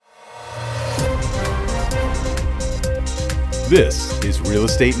This is Real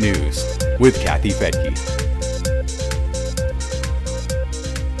Estate News with Kathy Fettke.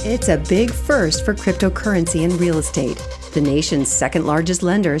 It's a big first for cryptocurrency and real estate. The nation's second largest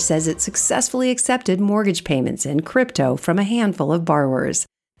lender says it successfully accepted mortgage payments in crypto from a handful of borrowers.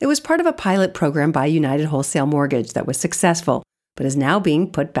 It was part of a pilot program by United Wholesale Mortgage that was successful, but is now being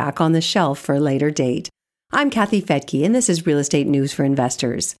put back on the shelf for a later date. I'm Kathy Fettke, and this is Real Estate News for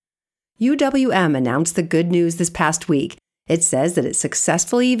Investors. UWM announced the good news this past week. It says that it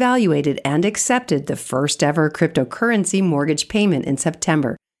successfully evaluated and accepted the first ever cryptocurrency mortgage payment in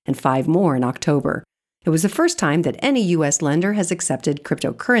September and 5 more in October. It was the first time that any U.S. lender has accepted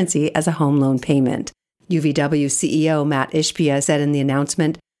cryptocurrency as a home loan payment. UVW CEO Mat Ishbia said in the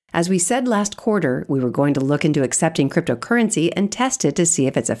announcement, "As we said last quarter, we were going to look into accepting cryptocurrency and test it to see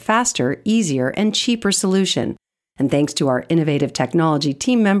if it's a faster, easier, and cheaper solution. And thanks to our innovative technology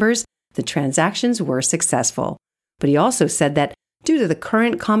team members, the transactions were successful." But he also said that due to the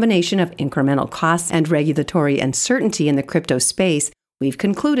current combination of incremental costs and regulatory uncertainty in the crypto space, we've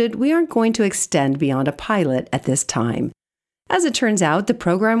concluded we aren't going to extend beyond a pilot at this time. As it turns out, the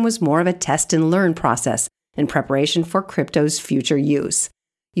program was more of a test and learn process in preparation for crypto's future use.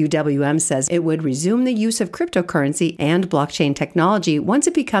 UWM says it would resume the use of cryptocurrency and blockchain technology once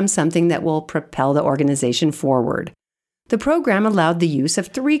it becomes something that will propel the organization forward. The program allowed the use of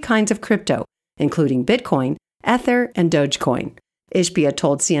 3 kinds of crypto, including Bitcoin, Ether, and Dogecoin. Ishbia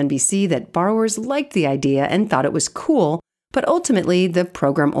told CNBC that borrowers liked the idea and thought it was cool, but ultimately the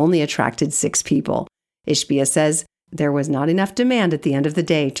program only attracted 6 people. Ishbia says there was not enough demand at the end of the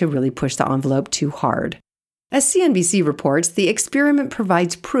day to really push the envelope too hard. As CNBC reports, the experiment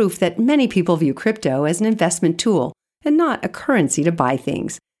provides proof that many people view crypto as an investment tool and not a currency to buy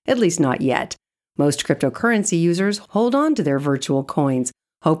things, at least not yet. Most cryptocurrency users hold on to their virtual coins,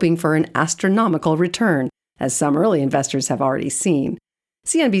 hoping for an astronomical return, as some early investors have already seen.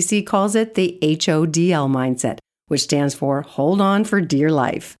 CNBC calls it the HODL mindset, which stands for Hold On for Dear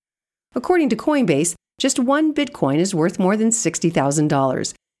Life. According to Coinbase, just 1 Bitcoin is worth more than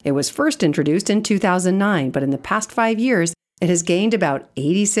 $60,000. It was first introduced in 2009, but in the past 5 years, it has gained about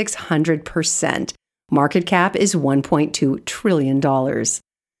 8,600%. Market cap is $1.2 trillion.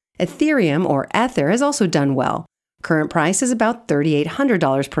 Ethereum, or Ether, has also done well. Current price is about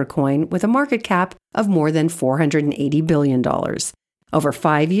 $3,800 per coin, with a market cap of more than $480 billion. Over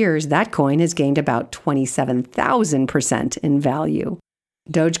 5 years, that coin has gained about 27,000% in value.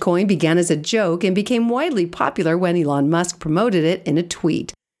 Dogecoin began as a joke and became widely popular when Elon Musk promoted it in a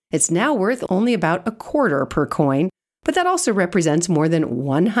tweet. It's now worth only about a quarter per coin, but that also represents more than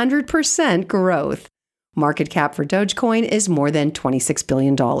 100% growth. Market cap for Dogecoin is more than $26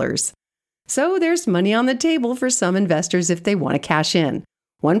 billion. So there's money on the table for some investors if they want to cash in.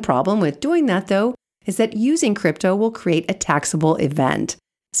 One problem with doing that, though, is that using crypto will create a taxable event.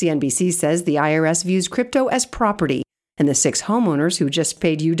 CNBC says the IRS views crypto as property, and the 6 homeowners who just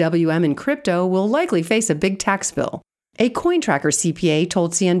paid UWM in crypto will likely face a big tax bill. A CoinTracker CPA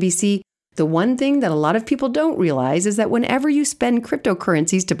told CNBC, "The one thing that a lot of people don't realize is that whenever you spend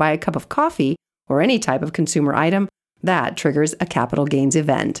cryptocurrencies to buy a cup of coffee or any type of consumer item, that triggers a capital gains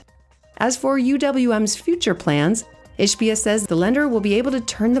event." As for UWM's future plans, Ishbia says the lender will be able to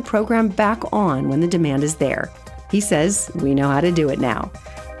turn the program back on when the demand is there. He says, "We know how to do it now."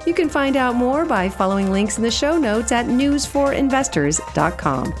 You can find out more by following links in the show notes at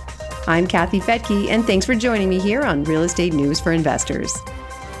newsforinvestors.com. I'm Kathy Fettke, and thanks for joining me here on Real Estate News for Investors.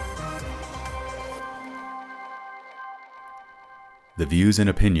 The views and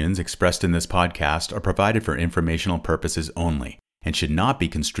opinions expressed in this podcast are provided for informational purposes only and should not be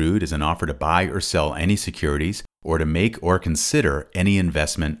construed as an offer to buy or sell any securities or to make or consider any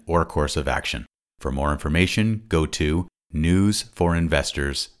investment or course of action. For more information, go to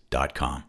newsforinvestors.com.